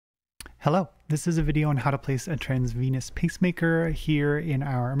Hello, this is a video on how to place a transvenous pacemaker here in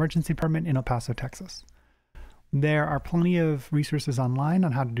our emergency department in El Paso, Texas. There are plenty of resources online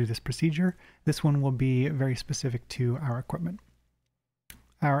on how to do this procedure. This one will be very specific to our equipment.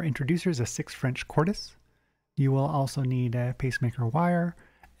 Our introducer is a 6 French Cordis. You will also need a pacemaker wire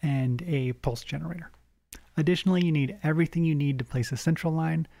and a pulse generator. Additionally, you need everything you need to place a central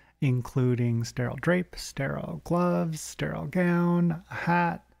line, including sterile drape, sterile gloves, sterile gown, a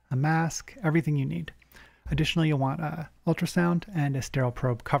hat, a mask, everything you need. Additionally, you'll want an ultrasound and a sterile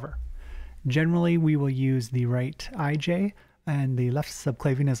probe cover. Generally, we will use the right IJ, and the left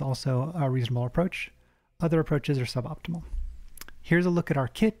subclavian is also a reasonable approach. Other approaches are suboptimal. Here's a look at our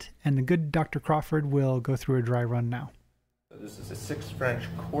kit, and the good Dr. Crawford will go through a dry run now. This is a 6 French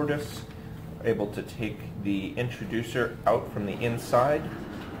Cordis. We're able to take the introducer out from the inside,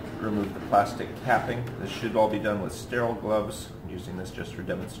 remove the plastic capping. This should all be done with sterile gloves. I'm using this just for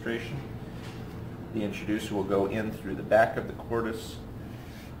demonstration. The introducer will go in through the back of the Cordis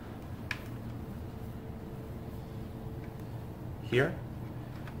here.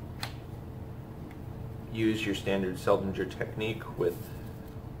 Use your standard Seldinger technique with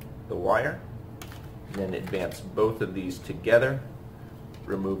the wire. Then advance both of these together,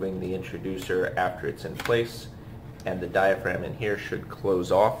 removing the introducer after it's in place, and the diaphragm in here should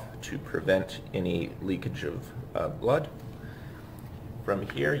close off to prevent any leakage of blood. From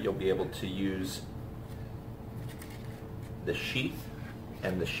here you'll be able to use the sheath,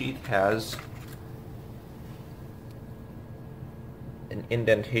 and the sheath has an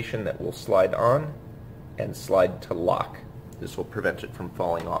indentation that will slide on and slide to lock. This will prevent it from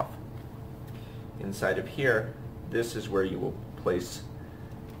falling off. Inside of here, this is where you will place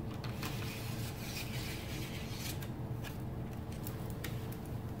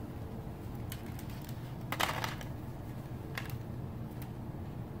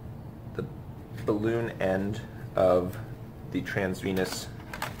the balloon end of the transvenous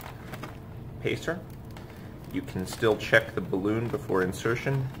pacer. You can still check the balloon before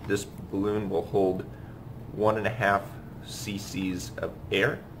insertion. This balloon will hold 1.5 cc's of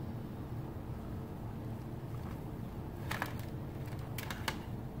air.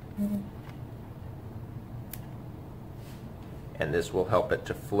 And this will help it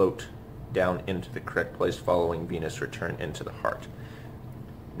to float down into the correct place following venous return into the heart.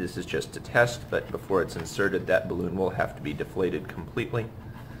 This is just a test, but before it's inserted, that balloon will have to be deflated completely.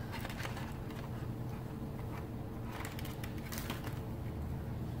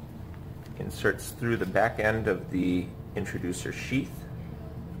 Inserts through the back end of the introducer sheath.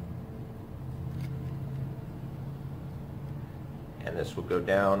 And this will go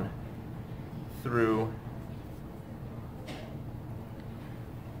down through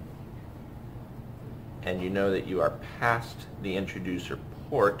and you know that you are past the introducer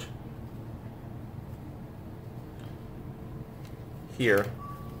port here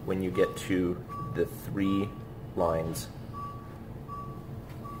when you get to the 3 lines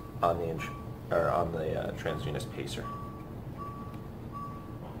on the transvenous pacer.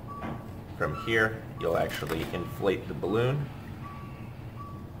 From here you'll actually inflate the balloon.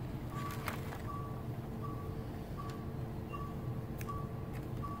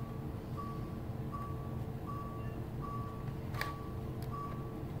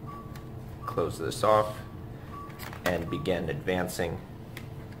 Close this off and begin advancing,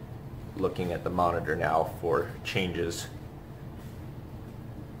 looking at the monitor now for changes,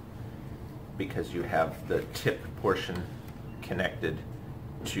 because you have the tip portion connected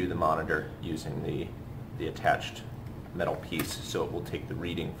to the monitor using the attached metal piece, so it will take the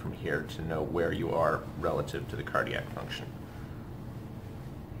reading from here to know where you are relative to the cardiac function.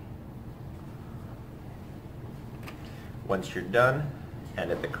 Once you're done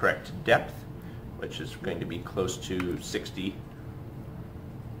and at the correct depth, which is going to be close to 60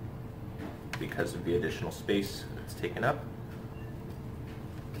 because of the additional space that's taken up,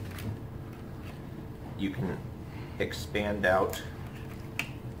 you can expand out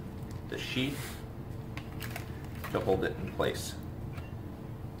the sheath to hold it in place.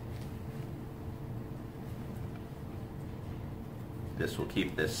 This will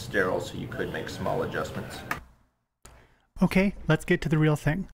keep this sterile, so you could make small adjustments. Okay, let's get to the real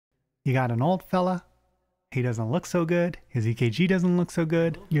thing. You got an old fella, he doesn't look so good, his EKG doesn't look so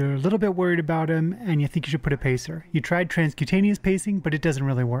good, you're a little bit worried about him, and you think you should put a pacer. You tried transcutaneous pacing, but it doesn't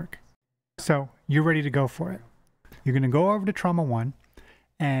really work. So, you're ready to go for it. You're going to go over to Trauma 1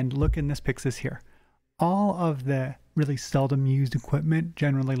 and look in this Pyxis here. All of the really seldom used equipment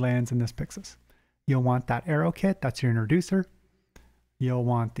generally lands in this Pyxis. You'll want that arrow kit, that's your introducer. You'll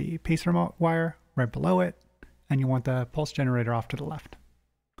want the pacer wire right below it, and you want the pulse generator off to the left.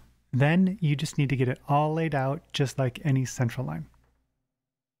 Then you just need to get it all laid out just like any central line.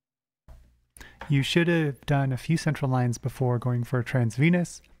 You should have done a few central lines before going for a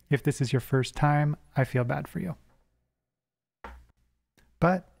transvenous. If this is your first time, I feel bad for you.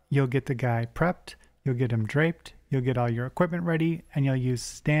 But you'll get the guy prepped, you'll get him draped, you'll get all your equipment ready, and you'll use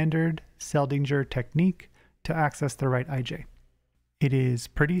standard Seldinger technique to access the right IJ. It is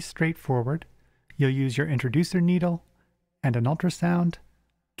pretty straightforward. You'll use your introducer needle and an ultrasound,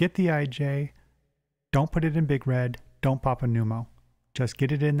 get the IJ, don't put it in big red, don't pop a pneumo. Just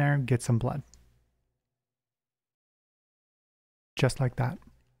get it in there, get some blood. Just like that.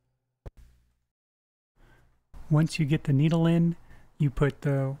 Once you get the needle in, you put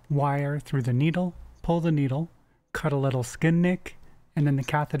the wire through the needle, pull the needle, cut a little skin nick, and then the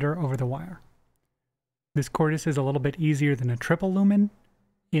catheter over the wire. This Cordis is a little bit easier than a triple lumen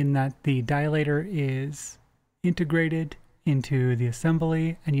in that the dilator is integrated into the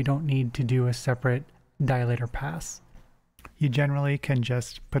assembly and you don't need to do a separate dilator pass. You generally can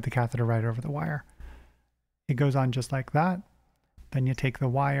just put the catheter right over the wire. It goes on just like that. Then you take the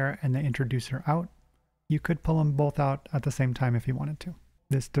wire and the introducer out. You could pull them both out at the same time if you wanted to.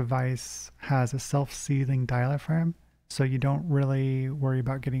 This device has a self-sealing diaphragm, so you don't really worry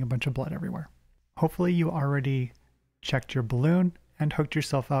about getting a bunch of blood everywhere. Hopefully you already checked your balloon and hooked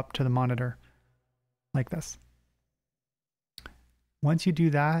yourself up to the monitor like this. Once you do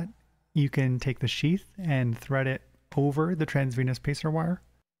that, you can take the sheath and thread it over the transvenous pacer wire.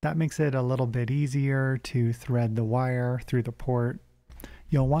 That makes it a little bit easier to thread the wire through the port.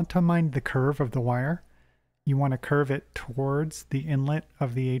 You'll want to mind the curve of the wire. You want to curve it towards the inlet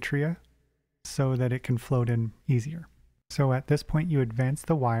of the atria so that it can float in easier. So at this point you advance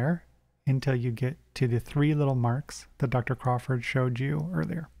the wire until you get to the 3 little marks that Dr. Crawford showed you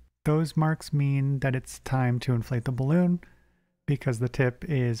earlier. Those marks mean that it's time to inflate the balloon because the tip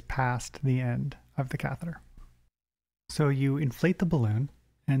is past the end of the catheter. So you inflate the balloon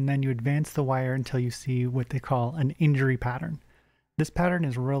and then you advance the wire until you see what they call an injury pattern. This pattern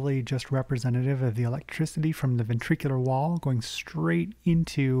is really just representative of the electricity from the ventricular wall going straight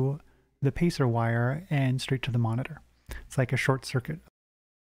into the pacer wire and straight to the monitor. It's like a short circuit.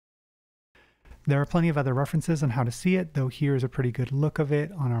 There are plenty of other references on how to see it, though here's a pretty good look of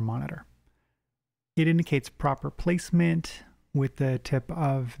it on our monitor. It indicates proper placement with the tip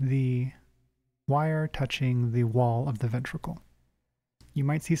of the wire touching the wall of the ventricle. You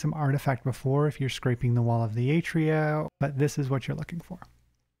might see some artifact before if you're scraping the wall of the atria, but this is what you're looking for.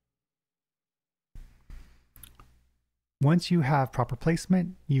 Once you have proper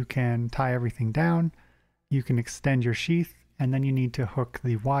placement, you can tie everything down, you can extend your sheath, and then you need to hook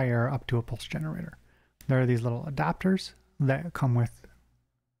the wire up to a pulse generator. There are these little adapters that come with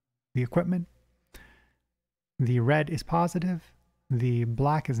the equipment. The red is positive, the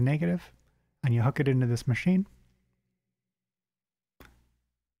black is negative, and you hook it into this machine.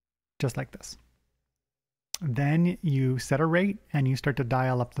 Just like this. Then you set a rate and you start to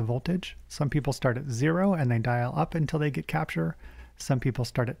dial up the voltage. Some people start at 0 and they dial up until they get capture. Some people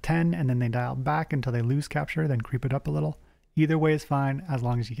start at 10 and then they dial back until they lose capture, then creep it up a little. Either way is fine as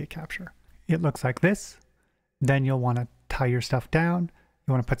long as you get capture. It looks like this. Then you'll want to tie your stuff down.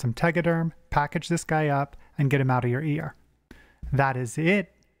 You want to put some Tegaderm, package this guy up, and get him out of your ER. That is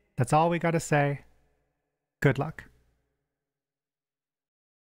it. That's all we got to say. Good luck.